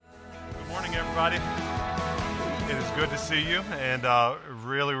morning, everybody. It is good to see you, and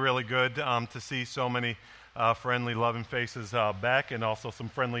really, really good to see so many friendly, loving faces back, and also some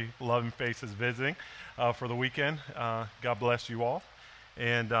friendly, loving faces visiting for the weekend. God bless you all,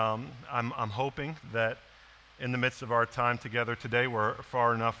 and I'm hoping that in the midst of our time together today, we're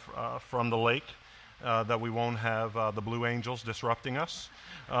far enough from the lake that we won't have the Blue Angels disrupting us.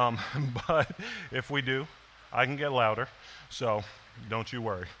 But if we do, I can get louder, so don't you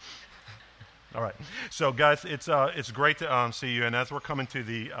worry. All right. So, guys, it's great to see you. And as we're coming to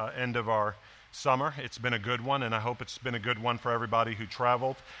the end of our summer, it's been a good one, and I hope it's been a good one for everybody who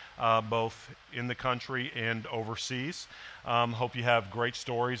traveled, both in the country and overseas. Hope you have great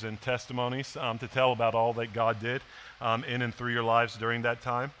stories and testimonies to tell about all that God did in and through your lives during that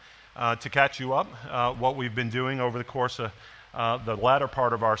time. To catch you up, what we've been doing over the course of the latter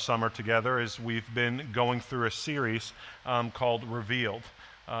part of our summer together is we've been going through a series called Revealed.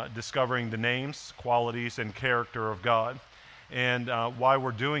 Discovering the names, qualities, and character of God. And why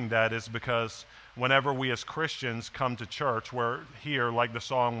we're doing that is because whenever we as Christians come to church, we're here, like the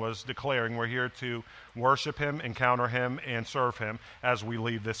song was declaring, we're here to worship Him, encounter Him, and serve Him as we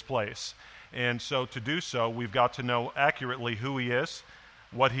leave this place. And so to do so, we've got to know accurately who He is,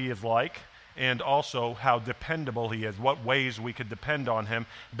 what He is like, and also how dependable He is, what ways we could depend on Him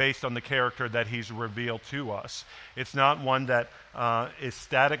based on the character that He's revealed to us. It's not one that is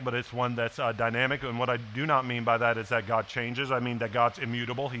static, but it's one that's dynamic, and what I do not mean by that is that God changes. I mean that God's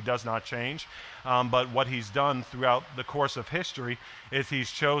immutable. He does not change. But what He's done throughout the course of history is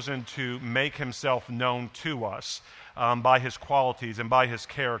He's chosen to make Himself known to us by His qualities and by His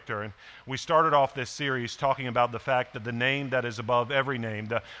character. And we started off this series talking about the fact that the name that is above every name,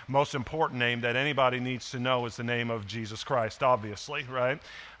 the most important name that anybody needs to know, is the name of Jesus Christ, obviously, right?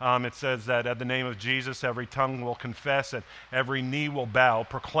 It says that at the name of Jesus, every tongue will confess and every knee will bow,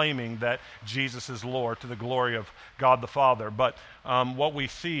 proclaiming that Jesus is Lord to the glory of God the Father. But what we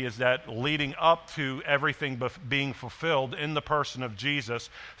see is that leading up to everything being fulfilled in the person of Jesus,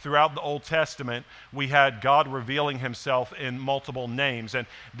 throughout the Old Testament, we had God revealing Himself in multiple names. And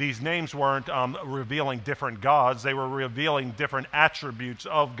these names weren't revealing different gods. They were revealing different attributes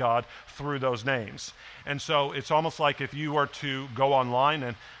of God through those names. And so it's almost like if you were to go online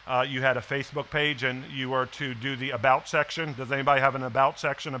and you had a Facebook page and you were to do the About section. Does anybody have an About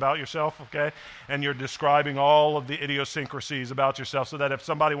section about yourself? Okay. And you're describing all of the idiosyncrasies about yourself so that if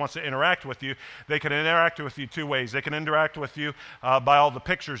somebody wants to interact with you, they can interact with you two ways. They can interact with you by all the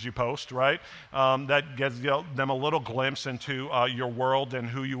pictures you post, right? That gives them a little glimpse into your world and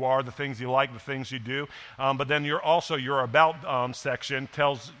who you are, the things you like, the things you do. But then your About section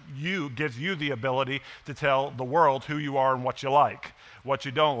gives you the ability to tell the world who you are and what you like, what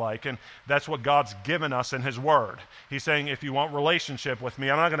you don't like. And that's what God's given us in His Word. He's saying, if you want relationship with me,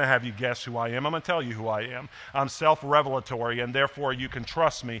 I'm not going to have you guess who I am. I'm going to tell you who I am. I'm self-revelatory, and therefore you can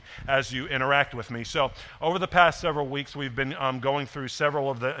trust me as you interact with me. So over the past several weeks, we've been going through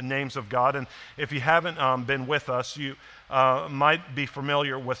several of the names of God. And if you haven't been with us, you might be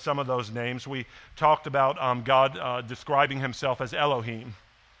familiar with some of those names. We talked about God describing Himself as Elohim.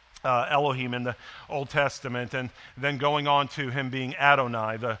 Elohim in the Old Testament, and then going on to Him being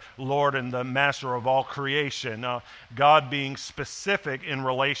Adonai, the Lord and the Master of all creation. God being specific in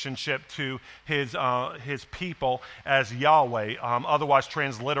relationship to His people as Yahweh, otherwise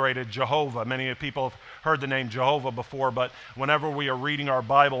transliterated Jehovah. Many people have heard the name Jehovah before, but whenever we are reading our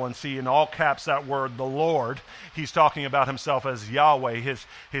Bible and see in all caps that word, the Lord, He's talking about Himself as Yahweh,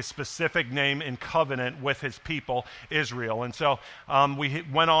 His specific name in covenant with His people, Israel. And so we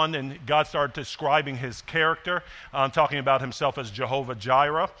went on and God started describing His character, talking about Himself as Jehovah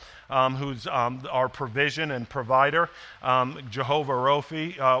Jireh, who's our provision and provider, Jehovah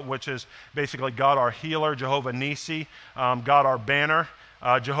Rophi, which is basically God our healer, Jehovah Nisi, God our banner,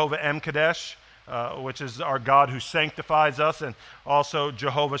 Jehovah Emkadesh, which is our God who sanctifies us, and also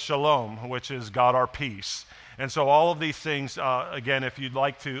Jehovah Shalom, which is God our peace. And so all of these things, again, if you'd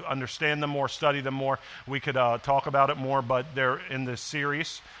like to understand them more, study them more, we could talk about it more, but they're in this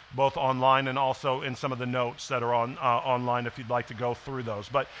series, both online and also in some of the notes that are online if you'd like to go through those.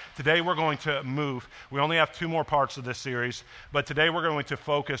 But today we're going to move. We only have 2 more parts of this series, but today we're going to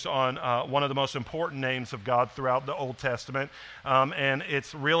focus on one of the most important names of God throughout the Old Testament, and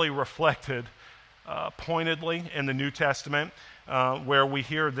it's really reflected pointedly in the New Testament. Where we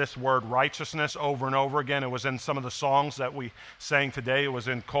hear this word righteousness over and over again. It was in some of the songs that we sang today. It was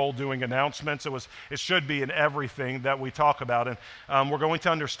in Cole doing announcements. It should be in everything that we talk about. And we're going to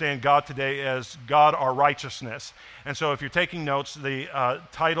understand God today as God our righteousness. And so if you're taking notes, the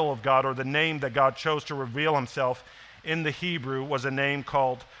title of God or the name that God chose to reveal Himself in the Hebrew was a name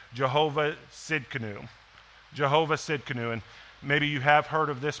called Jehovah Sidkenu. Jehovah Sidkenu. And maybe you have heard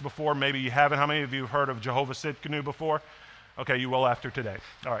of this before, maybe you haven't. How many of you have heard of Jehovah Sidkenu before? Okay, you will after today.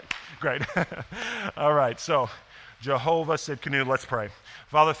 All right, great. All right, so Jehovah Sidkenu, let's pray.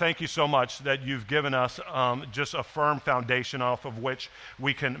 Father, thank you so much that you've given us just a firm foundation off of which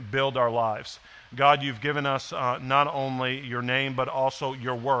we can build our lives. God, you've given us not only your name, but also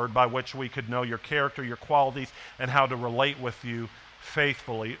your word by which we could know your character, your qualities, and how to relate with you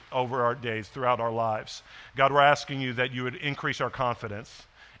faithfully over our days, throughout our lives. God, we're asking you that you would increase our confidence,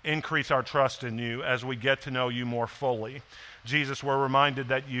 increase our trust in you as we get to know you more fully. Jesus, we're reminded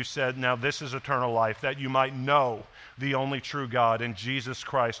that you said, now this is eternal life, that you might know the only true God and Jesus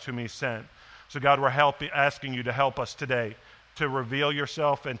Christ whom he sent. So God, we're asking you to help us today to reveal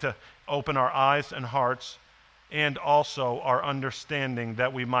yourself and to open our eyes and hearts and also our understanding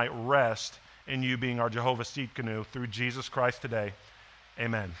that we might rest in you being our Jehovah Sidkenu through Jesus Christ today.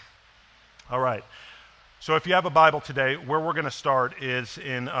 Amen. All right. So if you have a Bible today, where we're going to start is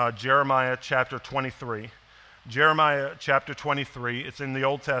in Jeremiah chapter 23. Jeremiah chapter 23. It's in the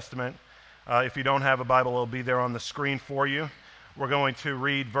Old Testament. If you don't have a Bible, it'll be there on the screen for you. We're going to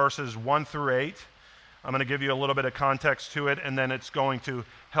read verses 1 through 8. I'm going to give you a little bit of context to it, and then it's going to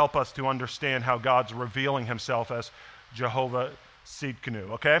help us to understand how God's revealing himself as Jehovah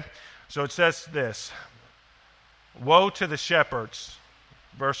Sidkenu, okay? So it says this, woe to the shepherds,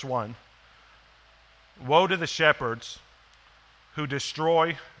 verse 1. Woe to the shepherds who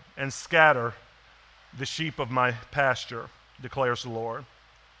destroy and scatter the sheep of my pasture, declares the Lord.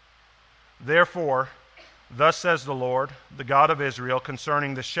 Therefore, thus says the Lord, the God of Israel,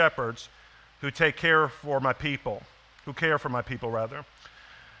 concerning the shepherds who care for my people.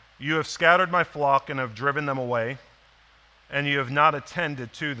 You have scattered my flock and have driven them away, and you have not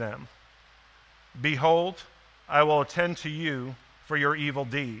attended to them. Behold, I will attend to you for your evil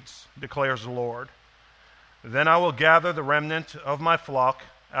deeds, declares the Lord. Then I will gather the remnant of my flock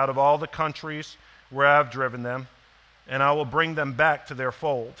out of all the countries where I have driven them, and I will bring them back to their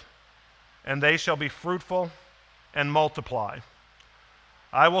fold, and they shall be fruitful and multiply.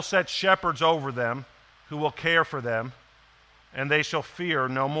 I will set shepherds over them who will care for them, and they shall fear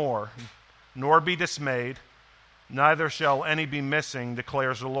no more, nor be dismayed, neither shall any be missing,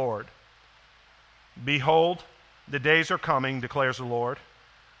 declares the Lord. Behold, the days are coming, declares the Lord,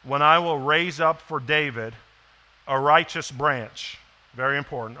 when I will raise up for David a righteous branch, very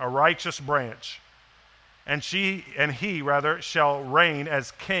important, a righteous branch, and he shall reign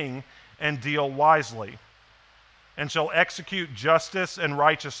as king and deal wisely, and shall execute justice and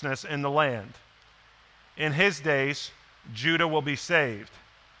righteousness in the land. In his days Judah will be saved,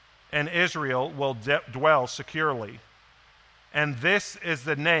 and Israel will dwell securely. And this is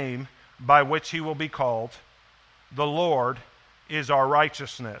the name by which he will be called: the Lord is our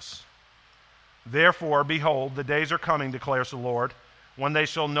righteousness. Therefore, behold, the days are coming, declares the Lord, when they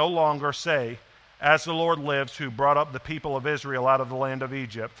shall no longer say, as the Lord lives, who brought up the people of Israel out of the land of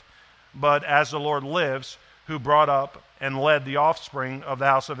Egypt, but as the Lord lives, who brought up and led the offspring of the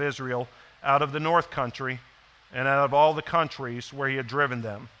house of Israel out of the north country and out of all the countries where he had driven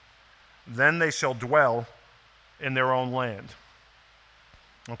them. Then they shall dwell in their own land.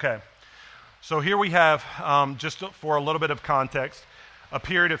 Okay, so here we have, just for a little bit of context, a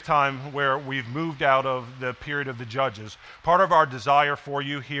period of time where we've moved out of the period of the judges. Part of our desire for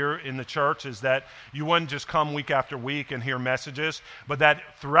you here in the church is that you wouldn't just come week after week and hear messages, but that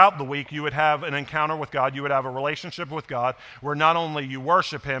throughout the week you would have an encounter with God, you would have a relationship with God where not only you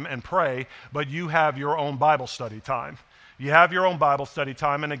worship him and pray, but you have your own Bible study time. You have your own Bible study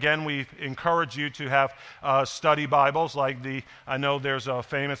time, and again, we encourage you to have study Bibles like I know there's a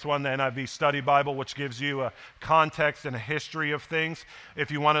famous one, the NIV Study Bible, which gives you a context and a history of things. If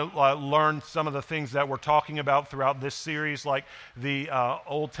you want to learn some of the things that we're talking about throughout this series, like the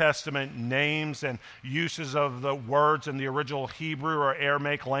Old Testament names and uses of the words in the original Hebrew or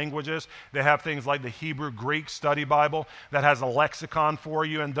Aramaic languages, they have things like the Hebrew-Greek Study Bible that has a lexicon for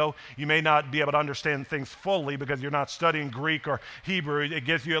you, and though you may not be able to understand things fully because you're not studying Greek or Hebrew, it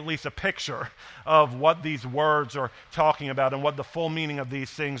gives you at least a picture of what these words are talking about and what the full meaning of these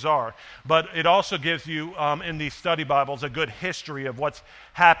things are. But it also gives you, in these study Bibles, a good history of what's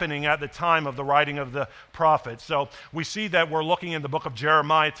happening at the time of the writing of the prophets. So we see that we're looking in the book of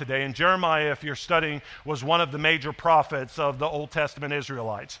Jeremiah today, and Jeremiah, if you're studying, was one of the major prophets of the Old Testament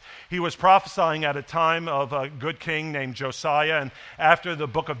Israelites. He was prophesying at a time of a good king named Josiah, and after the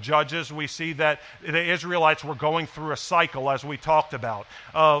book of Judges, we see that the Israelites were going through a cycle, as we talked about,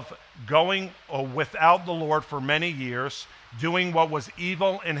 of going without the Lord for many years, doing what was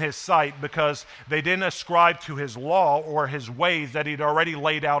evil in his sight because they didn't ascribe to his law or his ways that he'd already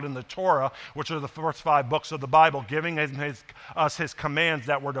laid out in the Torah, which are the first 5 books of the Bible, giving us his commands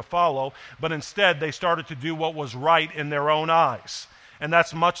that we're to follow, but instead they started to do what was right in their own eyes. And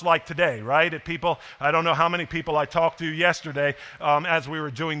that's much like today, right? I don't know how many people I talked to yesterday as we were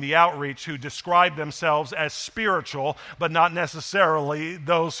doing the outreach who describe themselves as spiritual, but not necessarily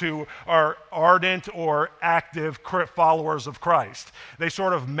those who are ardent or active followers of Christ. They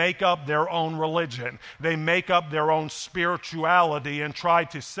sort of make up their own religion. They make up their own spirituality and try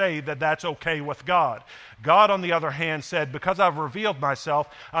to say that that's okay with God. God, on the other hand, said, because I've revealed myself,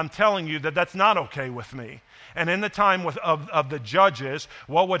 I'm telling you that that's not okay with me. And in the time of the judges,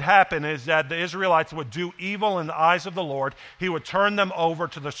 what would happen is that the Israelites would do evil in the eyes of the Lord. He would turn them over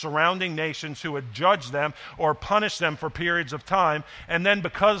to the surrounding nations who would judge them or punish them for periods of time. And then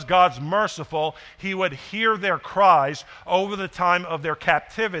because God's merciful, he would hear their cries over the time of their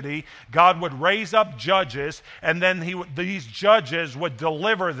captivity. God would raise up judges, and then these judges would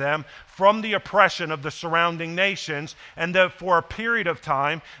deliver them from the oppression of the surrounding nations, and that for a period of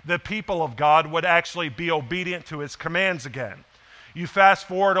time, the people of God would actually be obedient to his commands again. You fast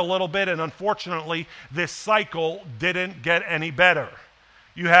forward a little bit, and unfortunately, this cycle didn't get any better.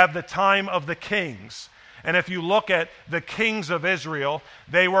 You have the time of the kings. And if you look at the kings of Israel,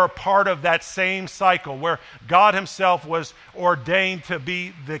 they were a part of that same cycle where God himself was ordained to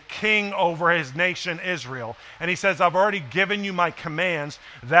be the king over his nation Israel. And he says, I've already given you my commands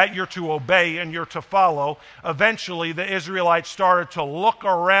that you're to obey and you're to follow. Eventually, the Israelites started to look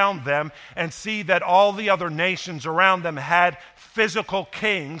around them and see that all the other nations around them had physical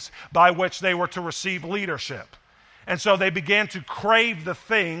kings by which they were to receive leadership. And so they began to crave the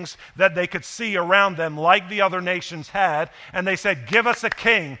things that they could see around them like the other nations had. And they said, give us a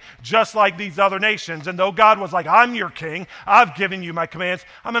king just like these other nations. And though God was like, I'm your king, I've given you my commands,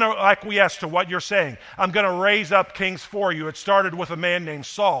 I'm going to acquiesce to what you're saying. I'm going to raise up kings for you. It started with a man named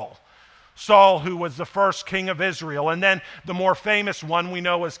Saul. Saul, who was the first king of Israel. And then the more famous one we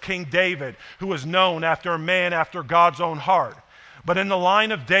know is King David, who was known after a man after God's own heart. But in the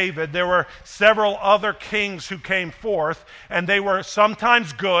line of David, there were several other kings who came forth, and they were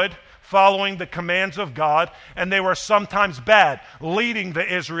sometimes good, following the commands of God, and they were sometimes bad, leading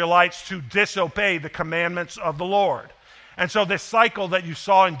the Israelites to disobey the commandments of the Lord. And so this cycle that you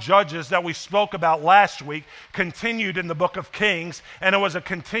saw in Judges that we spoke about last week continued in the book of Kings, and it was a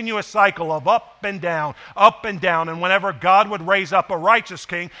continuous cycle of up and down, and whenever God would raise up a righteous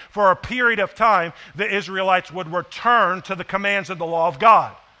king, for a period of time, the Israelites would return to the commands of the law of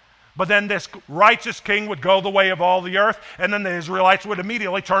God. But then this righteous king would go the way of all the earth, and then the Israelites would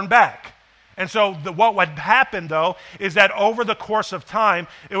immediately turn back. And so what would happen, though, is that over the course of time,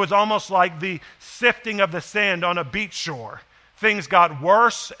 it was almost like the sifting of the sand on a beach shore. Things got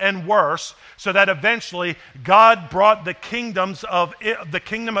worse and worse, so that eventually God brought the kingdom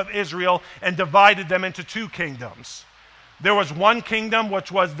of Israel and divided them into 2 kingdoms. There was one kingdom,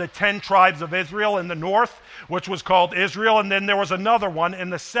 which was the 10 tribes of Israel in the north, which was called Israel. And then there was another one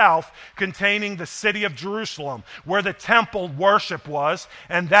in the south containing the city of Jerusalem, where the temple worship was.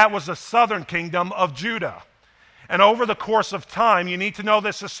 And that was the southern kingdom of Judah. And over the course of time, you need to know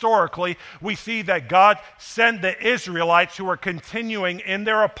this historically, we see that God sent the Israelites who were continuing in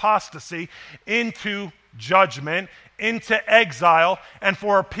their apostasy into judgment, into exile. And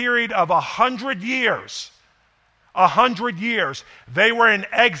for a period of 100 years, 100 years, they were in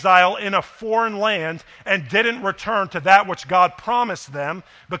exile in a foreign land and didn't return to that which God promised them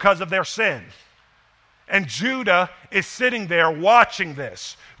because of their sin. And Judah is sitting there watching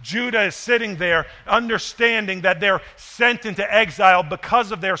this. Judah is sitting there understanding that they're sent into exile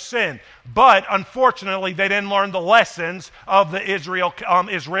because of their sin. But unfortunately, they didn't learn the lessons of the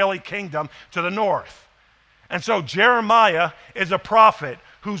Israeli kingdom to the north. And so Jeremiah is a prophet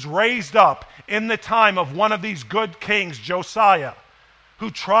who's raised up in the time of one of these good kings, Josiah, who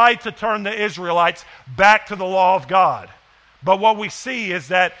tried to turn the Israelites back to the law of God. But what we see is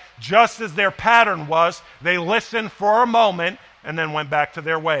that just as their pattern was, they listened for a moment and then went back to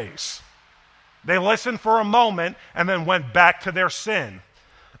their ways. They listened for a moment and then went back to their sin.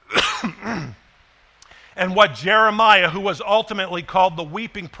 And what Jeremiah, who was ultimately called the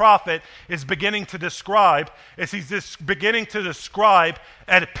weeping prophet, is beginning to describe is he's beginning to describe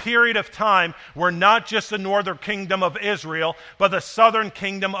at a period of time where not just the northern kingdom of Israel, but the southern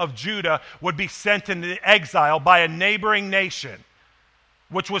kingdom of Judah would be sent into exile by a neighboring nation,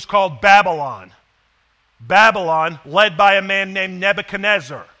 which was called Babylon. Babylon, led by a man named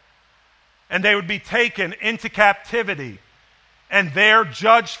Nebuchadnezzar. and they would be taken into captivity and there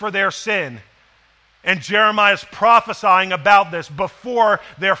judged for their sin. And Jeremiah is prophesying about this before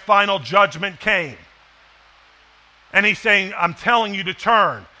their final judgment came. And he's saying, I'm telling you to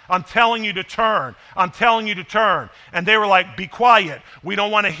turn. I'm telling you to turn. I'm telling you to turn. And they were like, be quiet. We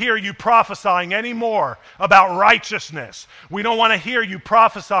don't want to hear you prophesying anymore about righteousness. We don't want to hear you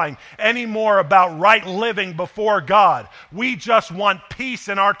prophesying anymore about right living before God. We just want peace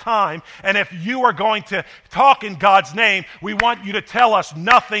in our time. And if you are going to talk in God's name, we want you to tell us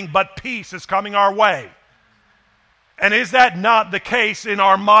nothing but peace is coming our way. And is that not the case in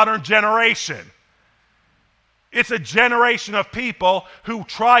our modern generation? It's a generation of people who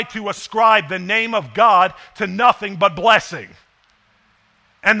try to ascribe the name of God to nothing but blessing.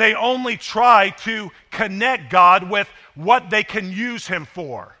 And they only try to connect God with what they can use Him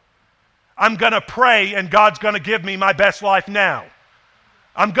for. I'm going to pray and God's going to give me my best life now.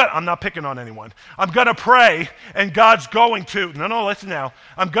 I'm not picking on anyone. I'm going to pray and God's going to, listen now.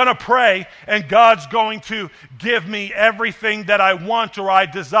 I'm going to pray and God's going to give me everything that I want or I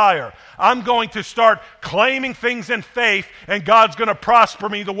desire. I'm going to start claiming things in faith and God's going to prosper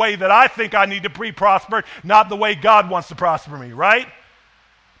me the way that I think I need to be prospered, not the way God wants to prosper me, right?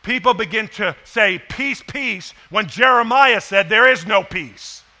 People begin to say, peace, peace, when Jeremiah said there is no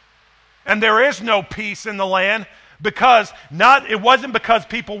peace. And there is no peace in the land. Because it wasn't because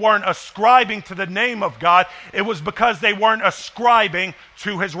people weren't ascribing to the name of God, it was because they weren't ascribing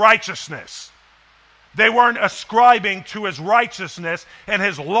to His righteousness. They weren't ascribing to His righteousness and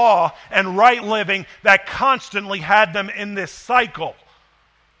His law and right living that constantly had them in this cycle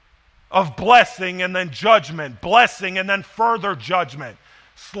of blessing and then judgment, blessing and then further judgment,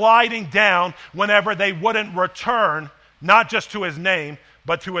 sliding down whenever they wouldn't return, not just to His name,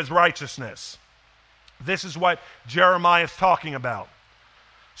 but to His righteousness. This is what Jeremiah is talking about.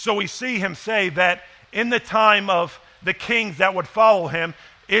 So we see him say that in the time of the kings that would follow him,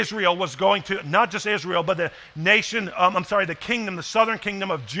 Israel was going to, not just Israel, but the kingdom, the southern kingdom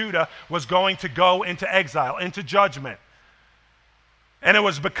of Judah was going to go into exile, into judgment. And it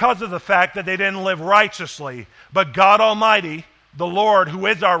was because of the fact that they didn't live righteously. But God Almighty, the Lord, who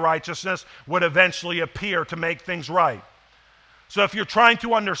is our righteousness, would eventually appear to make things right. So if you're trying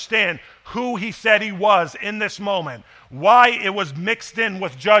to understand who He said He was in this moment, why it was mixed in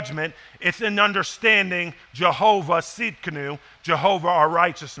with judgment, it's in understanding Jehovah Sidkenu, Jehovah our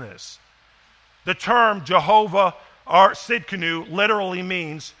righteousness. The term Jehovah our Sidkenu literally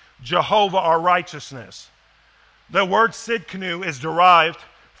means Jehovah our righteousness. The word Sidkenu is derived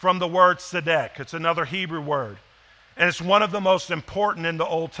from the word Tzedek. It's another Hebrew word. And it's one of the most important in the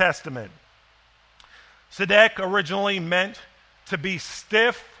Old Testament. Tzedek originally meant to be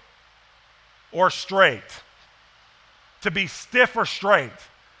stiff or straight. To be stiff or straight.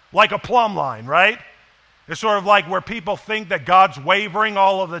 Like a plumb line, right? It's sort of like where people think that God's wavering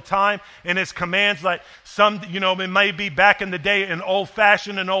all of the time in His commands. Like it may be back in the day in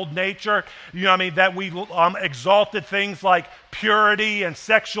old-fashioned and old nature, that we exalted things like purity and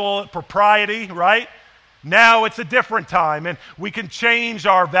sexual propriety, right? Now it's a different time, and we can change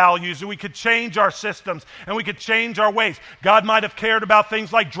our values, and we could change our systems, and we could change our ways. God might have cared about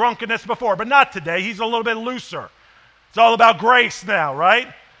things like drunkenness before, but not today. He's a little bit looser. It's all about grace now, right?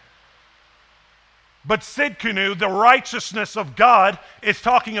 But Sidkenu, the righteousness of God, is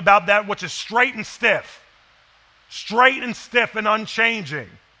talking about that which is straight and stiff. Straight and stiff and unchanging.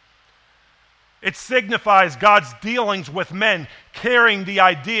 It signifies God's dealings with men carrying the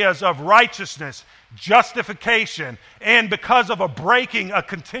ideas of righteousness, justification, and because of a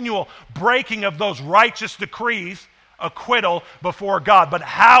continual breaking of those righteous decrees, acquittal before God. But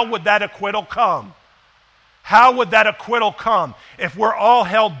how would that acquittal come? How would that acquittal come if we're all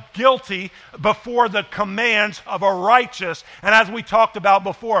held guilty before the commands of a righteous, and as we talked about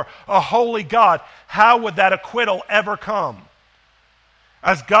before, a holy God? How would that acquittal ever come?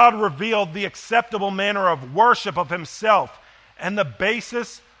 As God revealed the acceptable manner of worship of Himself and the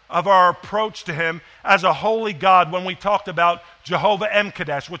basis of our approach to Him as a holy God when we talked about Jehovah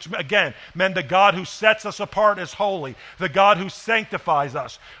Emkadesh, which again meant the God who sets us apart as holy, the God who sanctifies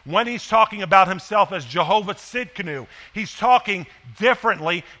us. When He's talking about Himself as Jehovah Sidkenu, He's talking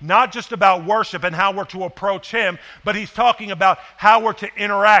differently, not just about worship and how we're to approach Him, but He's talking about how we're to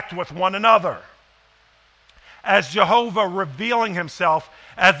interact with one another. As Jehovah revealing Himself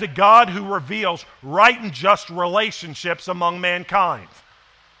as the God who reveals right and just relationships among mankind.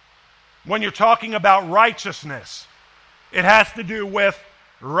 When you're talking about righteousness, it has to do with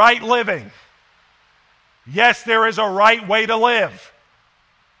right living. Yes, there is a right way to live.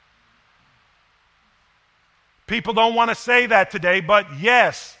 People don't want to say that today, but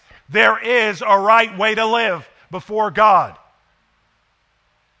yes, There is a right way to live before God.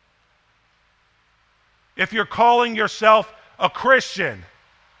 If you're calling yourself a Christian,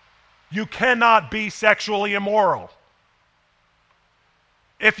 you cannot be sexually immoral.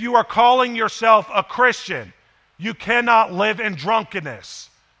 If you are calling yourself a Christian, you cannot live in drunkenness.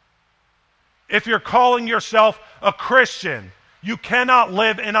 If you're calling yourself a Christian, you cannot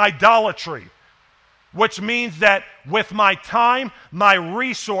live in idolatry, which means that with my time, my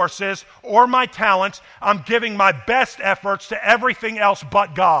resources, or my talents, I'm giving my best efforts to everything else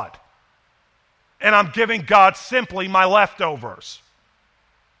but God. And I'm giving God simply my leftovers.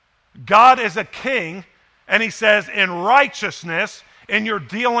 God is a king, and he says, in righteousness, in your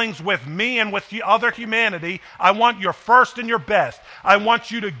dealings with me and with the other humanity, I want your first and your best. I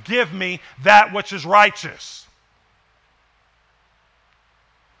want you to give me that which is righteous.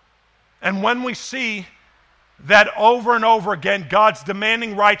 And when we see that over and over again, God's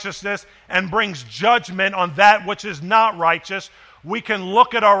demanding righteousness and brings judgment on that which is not righteous, we can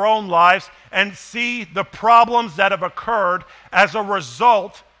look at our own lives and see the problems that have occurred as a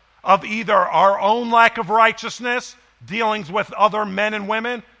result of either our own lack of righteousness, dealings with other men and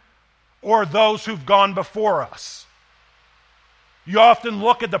women, or those who've gone before us. You often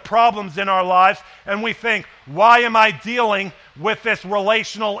look at the problems in our lives and we think, why am I dealing with this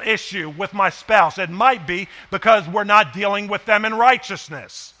relational issue with my spouse? It might be because we're not dealing with them in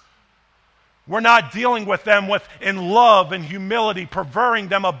righteousness. We're not dealing with them in love and humility, preferring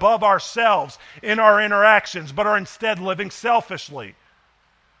them above ourselves in our interactions, but are instead living selfishly.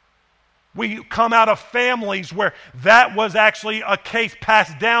 We come out of families where that was actually a case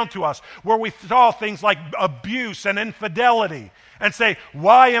passed down to us, where we saw things like abuse and infidelity, and say,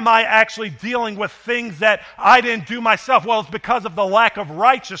 why am I actually dealing with things that I didn't do myself? Well, it's because of the lack of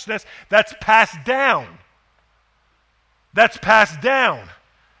righteousness that's passed down. That's passed down.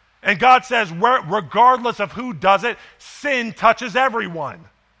 And God says, regardless of who does it, sin touches everyone.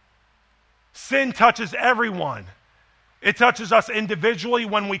 Sin touches everyone. It touches us individually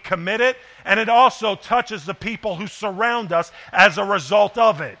when we commit it, and it also touches the people who surround us as a result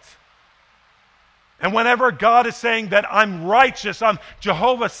of it. And whenever God is saying that I'm righteous, I'm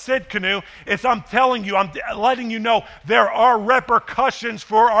Jehovah Sidkenu, I'm telling you, I'm letting you know there are repercussions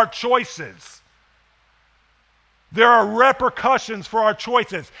for our choices. There are repercussions for our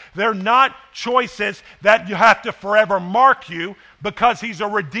choices. They're not choices that you have to forever mark you because he's a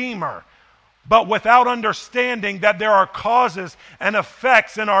redeemer. But without understanding that there are causes and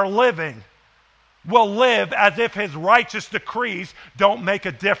effects in our living, we'll live as if his righteous decrees don't make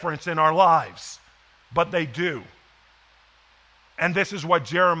a difference in our lives. But they do. And this is what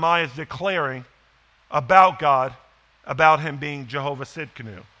Jeremiah is declaring about God, about him being Jehovah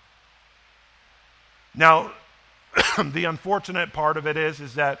Sidkenu. Now, the unfortunate part of it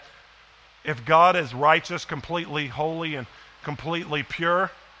is that if God is righteous, completely holy, and completely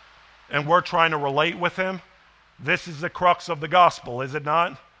pure, and we're trying to relate with him, this is the crux of the gospel, is it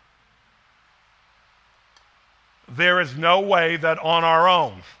not? There is no way that on our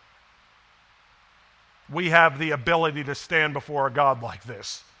own we have the ability to stand before a God like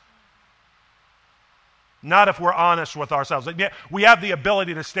this. Not if we're honest with ourselves. We have the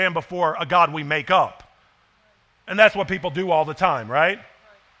ability to stand before a God we make up. And that's what people do all the time, right?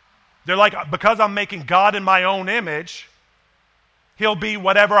 They're like, because I'm making God in my own image, he'll be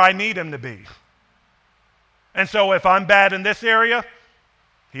whatever I need him to be. And so if I'm bad in this area,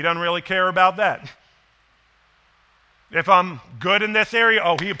 he doesn't really care about that. If I'm good in this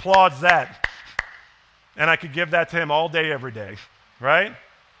area, he applauds that. And I could give that to him all day, every day, right?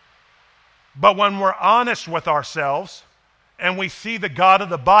 But when we're honest with ourselves and we see the God of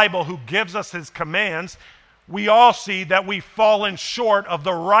the Bible who gives us his commands, we all see that we've fallen short of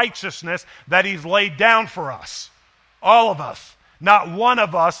the righteousness that he's laid down for us. All of us. Not one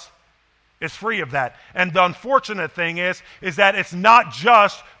of us is free of that. And the unfortunate thing is that it's not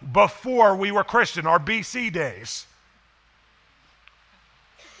just before we were Christian, our BC days.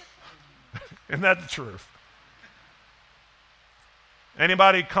 Isn't that the truth?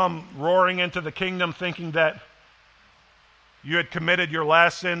 Anybody come roaring into the kingdom thinking that you had committed your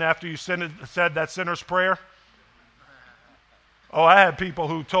last sin after you said that sinner's prayer? I had people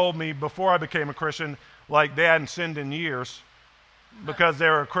who told me before I became a Christian, like they hadn't sinned in years because they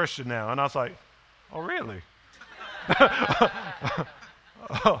were a Christian now. And I was like, oh, really?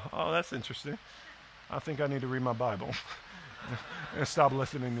 oh, that's interesting. I think I need to read my Bible and stop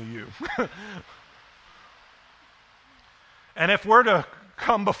listening to you. And if we're to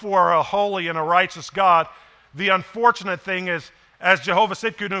come before a holy and a righteous God, the unfortunate thing is, as Jehovah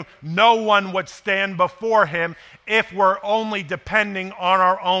Tsidkenu, no one would stand before him if we're only depending on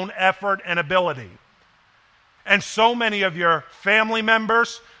our own effort and ability. And so many of your family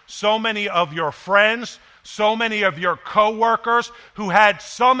members, so many of your friends, so many of your coworkers who had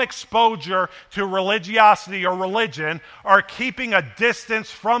some exposure to religiosity or religion are keeping a distance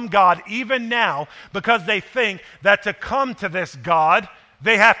from God even now because they think that to come to this God,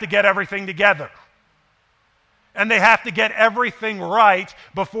 they have to get everything together. And they have to get everything right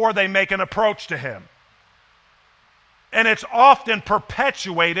before they make an approach to him. And it's often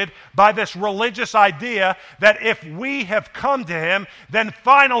perpetuated by this religious idea that if we have come to him, then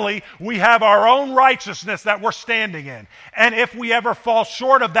finally we have our own righteousness that we're standing in. And if we ever fall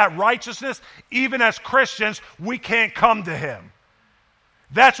short of that righteousness, even as Christians, we can't come to him.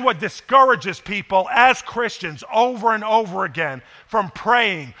 That's what discourages people as Christians over and over again from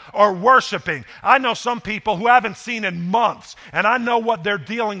praying or worshiping. I know some people who haven't seen in months, and I know what they're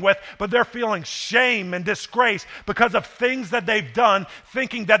dealing with, but they're feeling shame and disgrace because of things that they've done,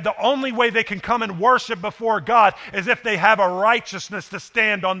 thinking that the only way they can come and worship before God is if they have a righteousness to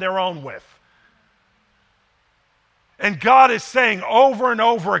stand on their own with. And God is saying over and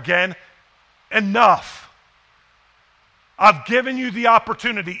over again, enough. I've given you the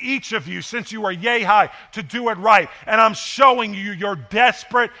opportunity, each of you, since you are yay high, to do it right. And I'm showing you your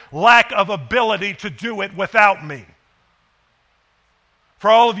desperate lack of ability to do it without me. For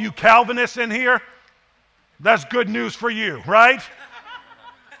all of you Calvinists in here, that's good news for you, right?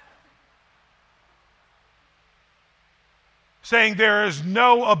 Saying there is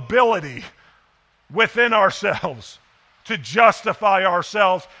no ability within ourselves to justify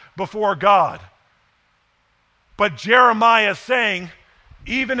ourselves before God. But Jeremiah is saying,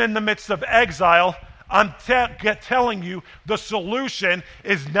 even in the midst of exile, I'm telling you, the solution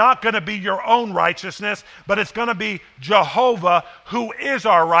is not going to be your own righteousness, but it's going to be Jehovah, who is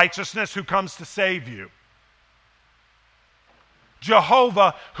our righteousness, who comes to save you.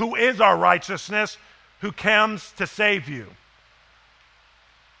 Jehovah, who is our righteousness, who comes to save you.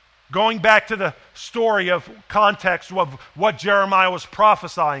 Going back to the story of context of what Jeremiah was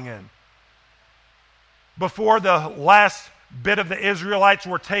prophesying in. Before the last bit of the Israelites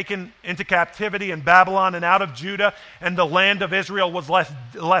were taken into captivity in Babylon and out of Judah, and the land of Israel was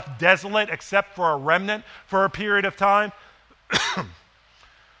left desolate except for a remnant for a period of time,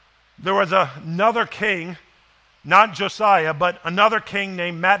 there was another king, not Josiah, but another king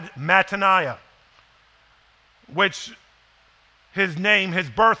named Mattaniah, which his name, his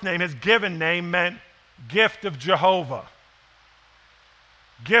birth name, his given name meant gift of Jehovah.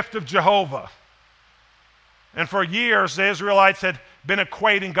 Gift of Jehovah. And for years, the Israelites had been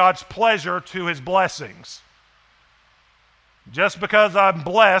equating God's pleasure to his blessings. Just because I'm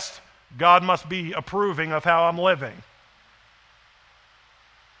blessed, God must be approving of how I'm living.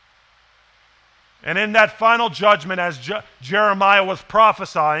 And in that final judgment, as Jeremiah was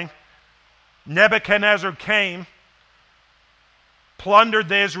prophesying, Nebuchadnezzar came, plundered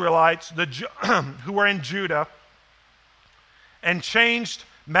the Israelites who were in Judah, and changed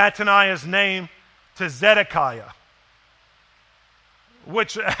Mattaniah's name to Zedekiah,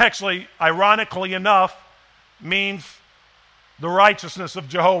 which actually, ironically enough, means the righteousness of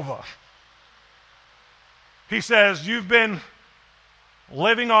Jehovah. He says, you've been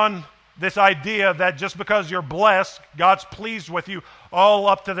living on this idea that just because you're blessed, God's pleased with you all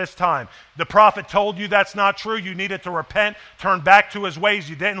up to this time. The prophet told you that's not true. You needed to repent, turn back to his ways.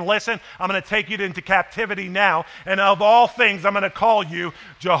 You didn't listen. I'm going to take you into captivity now. And of all things, I'm going to call you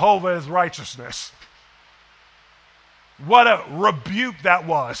Jehovah's righteousness. What a rebuke that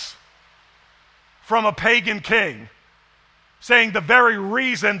was from a pagan king, saying the very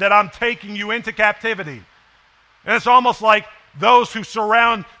reason that I'm taking you into captivity. And it's almost like those who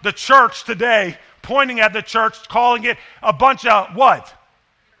surround the church today, pointing at the church, calling it a bunch of what?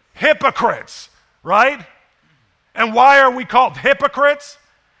 Hypocrites, right? And why are we called hypocrites?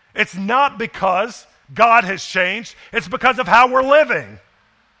 It's not because God has changed. It's because of how we're living.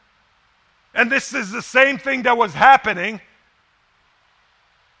 And this is the same thing that was happening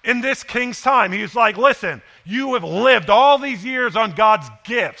in this king's time. He was like, listen, you have lived all these years on God's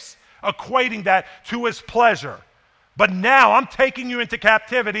gifts, equating that to his pleasure. But now I'm taking you into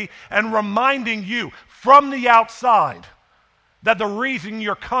captivity and reminding you from the outside that the reason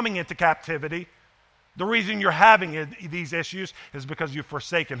you're coming into captivity, the reason you're having these issues is because you've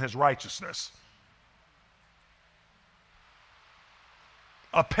forsaken his righteousness.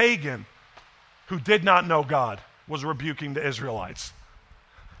 A pagan who did not know God was rebuking the Israelites.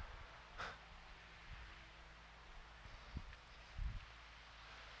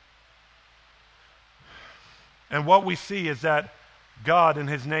 And what we see is that God in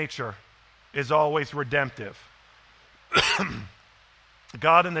his nature is always redemptive.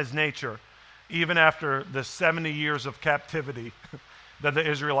 God in his nature, even after the 70 years of captivity that the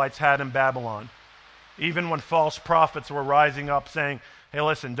Israelites had in Babylon, even when false prophets were rising up saying, hey,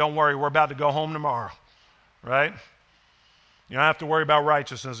 listen, don't worry, we're about to go home tomorrow, right? You don't have to worry about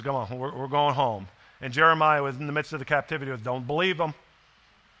righteousness. Come on, we're going home. And Jeremiah was in the midst of the captivity. Don't believe them.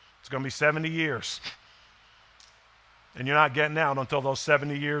 It's going to be 70 years. And you're not getting out until those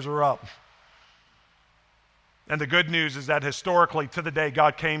 70 years are up. And the good news is that historically, to the day,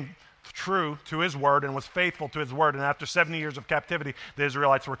 God came true to his word and was faithful to his word. And after 70 years of captivity, the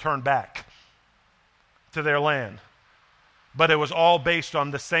Israelites returned back to their land. But it was all based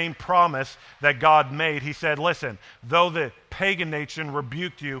on the same promise that God made. He said, listen, though the pagan nation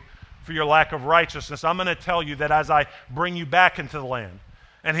rebuked you for your lack of righteousness, I'm going to tell you that as I bring you back into the land.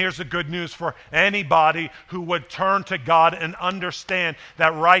 And here's the good news for anybody who would turn to God and understand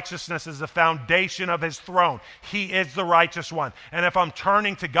that righteousness is the foundation of his throne. He is the righteous one. And if I'm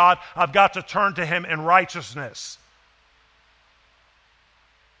turning to God, I've got to turn to him in righteousness.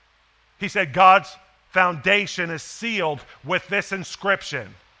 He said God's foundation is sealed with this inscription,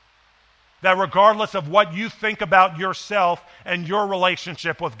 that regardless of what you think about yourself and your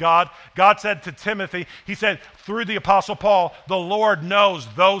relationship with God, God said to Timothy, he said through the Apostle Paul, the Lord knows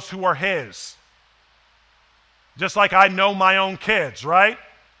those who are his. Just like I know my own kids, right?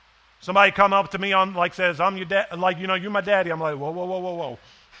 Somebody come up to me says, I'm your dad, you're my daddy. I'm like, whoa.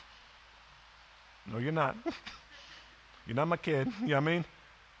 No, you're not. You're not my kid. You know what I mean?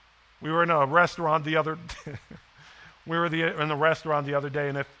 We were in a restaurant the other in the restaurant the other day,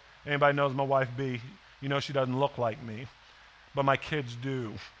 and if anybody knows my wife B, you know she doesn't look like me, but my kids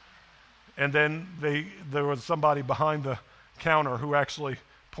do. And then there was somebody behind the counter who actually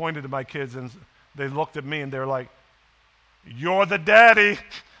pointed to my kids, and they looked at me and they're like, "You're the daddy."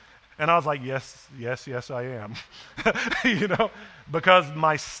 And I was like, yes, I am. Because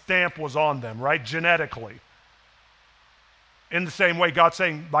my stamp was on them, right? Genetically. In the same way, God's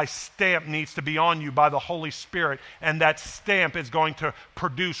saying, my stamp needs to be on you by the Holy Spirit, and that stamp is going to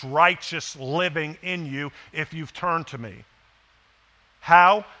produce righteous living in you if you've turned to me.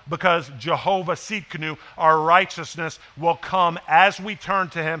 How? Because Jehovah Tsidkenu, our righteousness, will come as we turn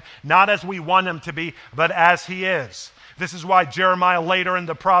to him, not as we want him to be, but as he is. This is why Jeremiah later in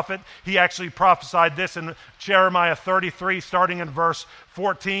the prophet, he actually prophesied this in Jeremiah 33, starting in verse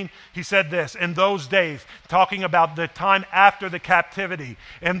 14. He said this, in those days, talking about the time after the captivity,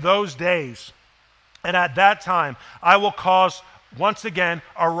 in those days, and at that time, I will cause, once again,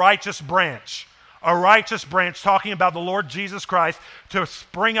 a righteous branch, talking about the Lord Jesus Christ, to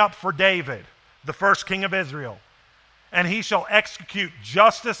spring up for David, the first king of Israel. And he shall execute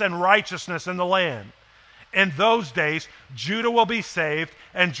justice and righteousness in the land. In those days, Judah will be saved,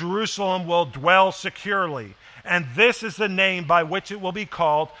 and Jerusalem will dwell securely. And this is the name by which it will be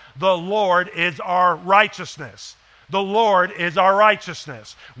called, the Lord is our righteousness. The Lord is our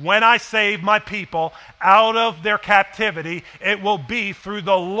righteousness. When I save my people out of their captivity, it will be through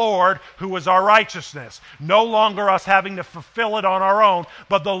the Lord who is our righteousness. No longer us having to fulfill it on our own,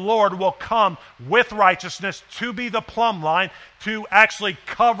 but the Lord will come with righteousness to be the plumb line, to actually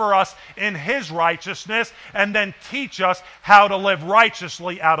cover us in his righteousness, and then teach us how to live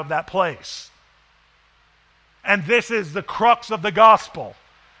righteously out of that place. And this is the crux of the gospel.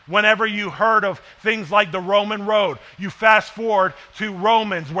 Whenever you heard of things like the Roman road, you fast forward to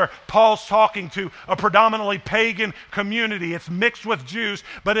Romans, where Paul's talking to a predominantly pagan community. It's mixed with Jews,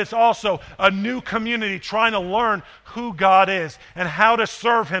 but it's also a new community trying to learn who God is and how to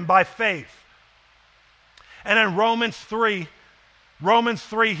serve him by faith. And in Romans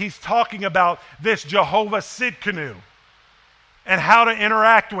 3, he's talking about this Jehovah Tsidkenu and how to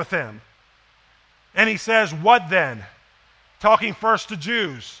interact with him. And he says, what then? Talking first to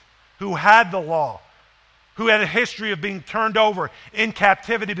Jews who had the law, who had a history of being turned over in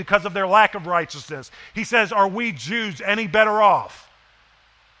captivity because of their lack of righteousness. He says, are we Jews any better off?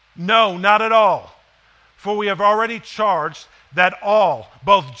 No, not at all. For we have already charged that all,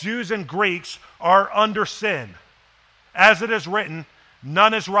 both Jews and Greeks, are under sin. As it is written,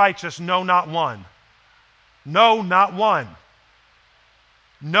 none is righteous, no, not one. No, not one.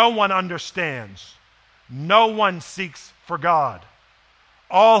 No one understands. No one seeks for God.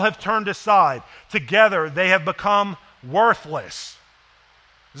 All have turned aside. Together they have become worthless.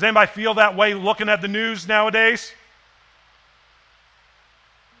 Does anybody feel that way looking at the news nowadays?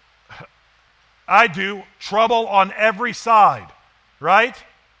 I do. Trouble on every side, right?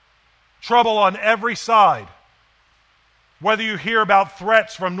 Trouble on every side. Whether you hear about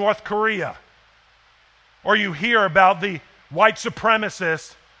threats from North Korea, or you hear about the white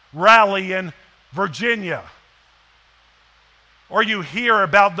supremacists rally in Virginia. Or you hear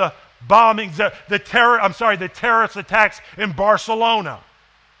about the bombings, the terrorist attacks in Barcelona.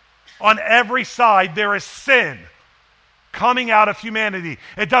 On every side there is sin coming out of humanity.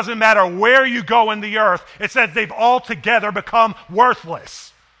 It doesn't matter where you go in the earth. It says they've altogether become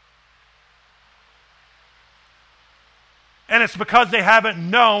worthless. And it's because they haven't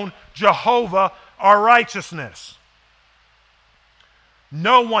known Jehovah, our righteousness.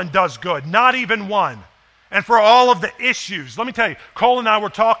 No one does good, not even one. And for all of the issues, let me tell you, Cole and I were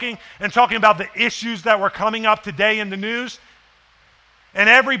talking about the issues that were coming up today in the news. And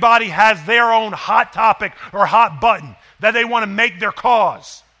everybody has their own hot topic or hot button that they want to make their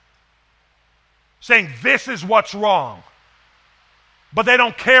cause. Saying this is what's wrong. But they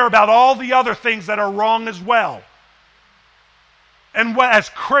don't care about all the other things that are wrong as well. And as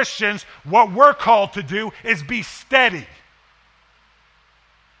Christians, what we're called to do is be steady.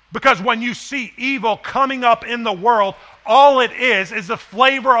 Because when you see evil coming up in the world, all it is the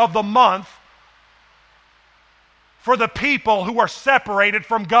flavor of the month for the people who are separated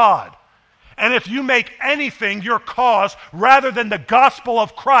from God. And if you make anything your cause rather than the gospel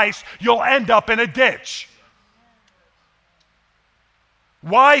of Christ, you'll end up in a ditch.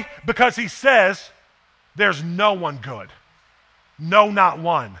 Why? Because he says there's no one good. No, not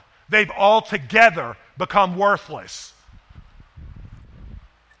one. They've altogether become worthless.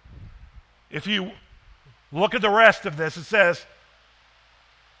 If you look at the rest of this, it says,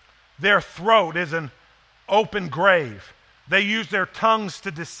 their throat is an open grave. They use their tongues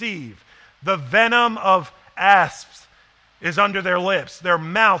to deceive. The venom of asps is under their lips. Their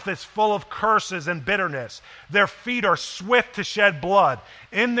mouth is full of curses and bitterness. Their feet are swift to shed blood.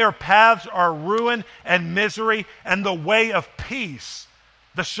 In their paths are ruin and misery, and the way of peace,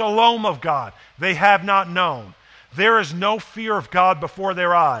 the shalom of God, they have not known. There is no fear of God before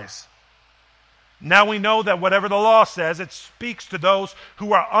their eyes. Now we know that whatever the law says, it speaks to those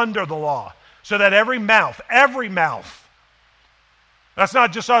who are under the law, so that every mouth, that's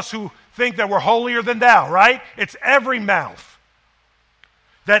not just us who think that we're holier than thou, right? It's every mouth.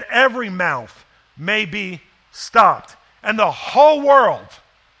 That every mouth may be stopped, and the whole world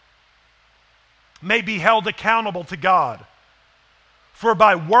may be held accountable to God. For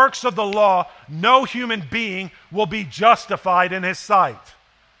by works of the law, no human being will be justified in his sight,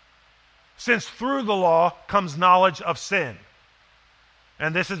 since through the law comes knowledge of sin.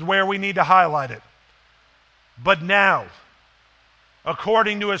 And this is where we need to highlight it. But now,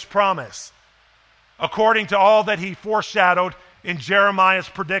 according to his promise, according to all that he foreshadowed in Jeremiah's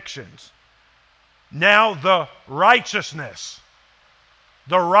predictions, now the righteousness,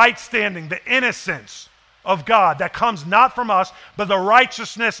 the right standing, the innocence of God that comes not from us, but the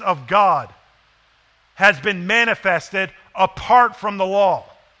righteousness of God has been manifested apart from the law.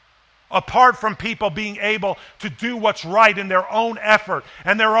 Apart from people being able to do what's right in their own effort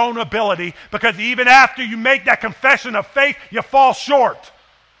and their own ability, because even after you make that confession of faith, you fall short.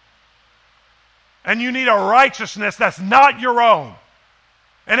 And you need a righteousness that's not your own.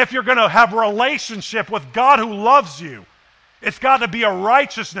 And if you're going to have a relationship with God who loves you, it's got to be a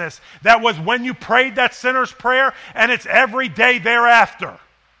righteousness that was when you prayed that sinner's prayer, and it's every day thereafter.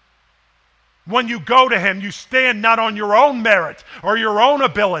 When you go to him, you stand not on your own merit or your own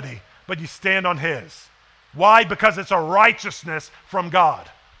ability, but you stand on his. Why? Because it's a righteousness from God.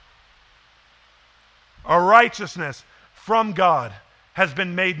 A righteousness from God has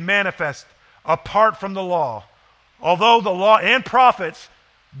been made manifest apart from the law, although the law and prophets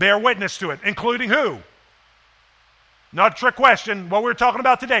bear witness to it, including who? Not a trick question, what we're talking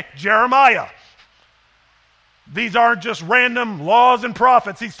about today, Jeremiah. These aren't just random laws and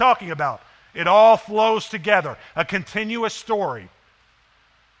prophets he's talking about. It all flows together, a continuous story.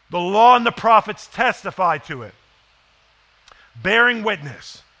 The law and the prophets testify to it, bearing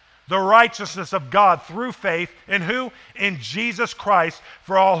witness, the righteousness of God through faith in who? In Jesus Christ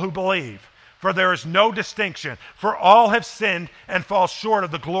for all who believe. For there is no distinction, for all have sinned and fall short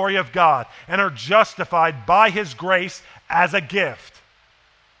of the glory of God and are justified by his grace as a gift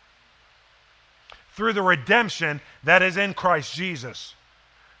through the redemption that is in Christ Jesus,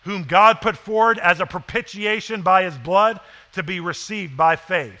 whom God put forward as a propitiation by his blood to be received by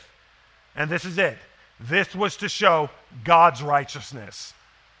faith. And this is it. This was to show God's righteousness.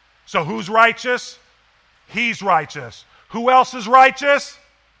 So who's righteous? He's righteous. Who else is righteous?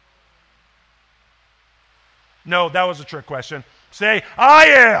 No, that was a trick question. Say, I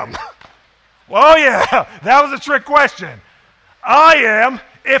am. Well, yeah, that was a trick question. I am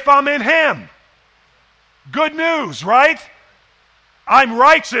if I'm in him. Good news, right? I'm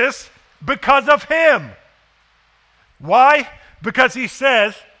righteous because of him. Why? Because he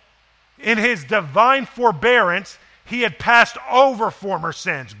says, in his divine forbearance, he had passed over former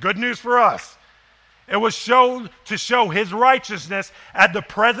sins. Good news for us. It was to show his righteousness at the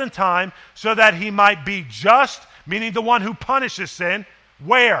present time so that he might be just, meaning the one who punishes sin.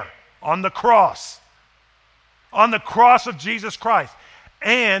 Where? On the cross. On the cross of Jesus Christ.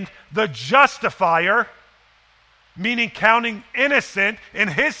 And the justifier, meaning counting innocent in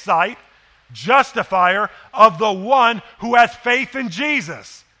his sight, justifier of the one who has faith in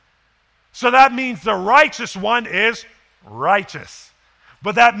Jesus. So that means the righteous one is righteous.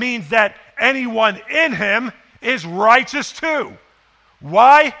 But that means that anyone in him is righteous too.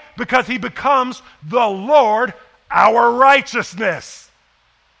 Why? Because he becomes the Lord, our righteousness.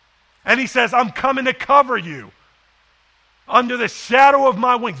 And he says, I'm coming to cover you under the shadow of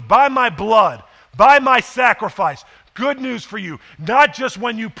my wings, by my blood, by my sacrifice. Good news for you, not just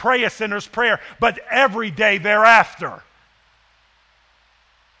when you pray a sinner's prayer, but every day thereafter.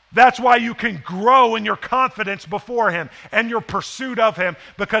 That's why you can grow in your confidence before him and your pursuit of him,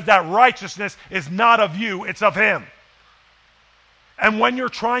 because that righteousness is not of you, it's of him. And when you're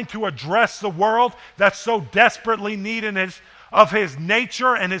trying to address the world that's so desperately needing of his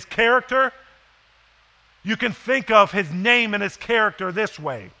nature and his character, you can think of his name and his character this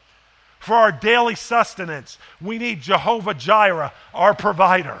way. For our daily sustenance, we need Jehovah Jireh, our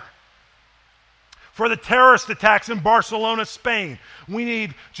provider. For the terrorist attacks in Barcelona, Spain, we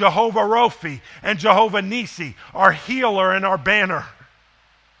need Jehovah Rophi and Jehovah Nisi, our healer and our banner.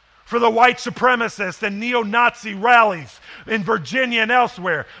 For the white supremacist and neo-Nazi rallies in Virginia and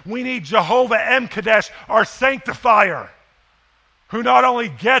elsewhere, we need Jehovah M'Kadesh, our sanctifier, who not only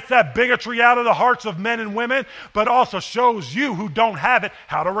gets that bigotry out of the hearts of men and women, but also shows you who don't have it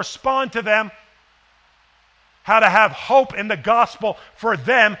how to respond to them, how to have hope in the gospel for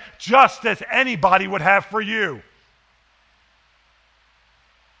them, just as anybody would have for you.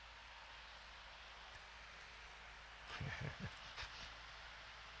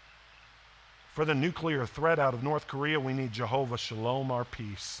 For the nuclear threat out of North Korea, we need Jehovah Shalom, our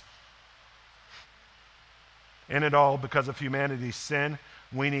peace. In it all, because of humanity's sin,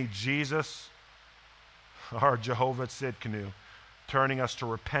 we need Jesus, our Jehovah Tzidkenu, turning us to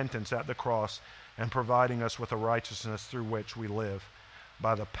repentance at the cross and providing us with a righteousness through which we live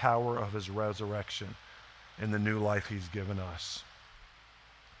by the power of his resurrection in the new life he's given us.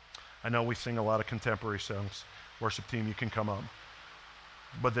 I know we sing a lot of contemporary songs. Worship team, you can come up.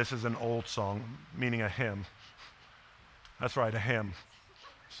 But this is an old song, meaning a hymn. That's right, a hymn.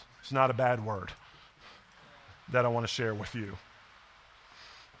 It's not a bad word that I want to share with you.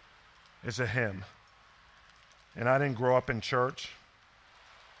 It's a hymn. And I didn't grow up in church,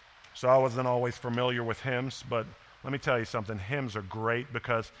 so I wasn't always familiar with hymns, but let me tell you something. Hymns are great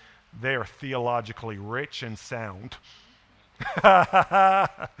because they are theologically rich and sound.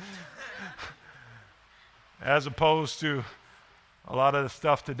 As opposed to a lot of the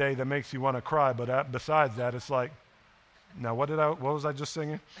stuff today that makes you want to cry, but besides that, it's like, now what was I just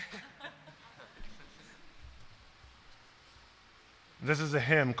singing? This is a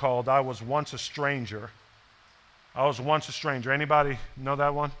hymn called I Was Once a Stranger. I was once a stranger. Anybody know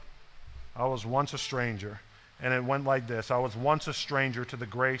that one? I was once a stranger. And it went like this. I was once a stranger to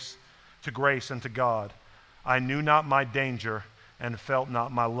grace and to God. I knew not my danger and felt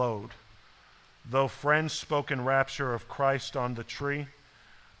not my load. Though friends spoke in rapture of Christ on the tree,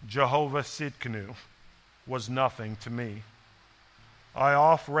 Jehovah Tzidkenu was nothing to me. I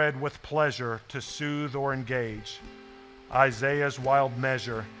oft read with pleasure to soothe or engage Isaiah's wild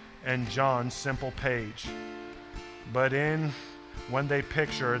measure and John's simple page. But when they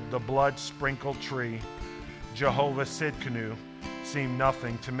pictured the blood-sprinkled tree, Jehovah Tzidkenu seemed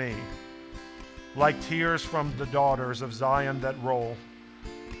nothing to me. Like tears from the daughters of Zion that roll,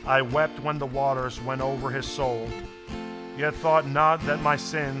 I wept when the waters went over his soul, yet thought not that my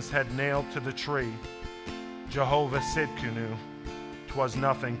sins had nailed to the tree. Jehovah Tzidkenu, 'twas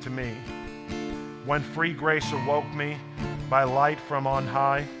nothing to me. When free grace awoke me by light from on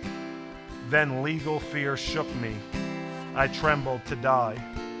high, then legal fear shook me. I trembled to die.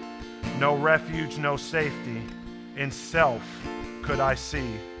 No refuge, no safety, in self could I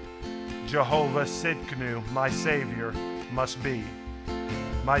see. Jehovah Tzidkenu, my Savior, must be.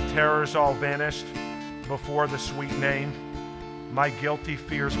 My terrors all vanished before the sweet name. My guilty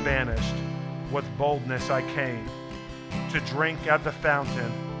fears banished. With boldness I came to drink at the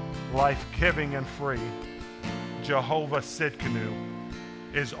fountain, life-giving and free. Jehovah Tzidkenu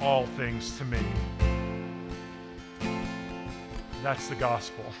is all things to me. That's the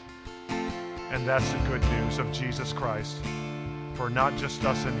gospel. And that's the good news of Jesus Christ for not just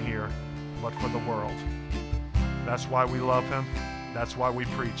us in here, but for the world. That's why we love him. That's why we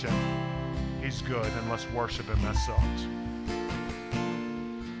preach him. He's good, and let's worship him as such.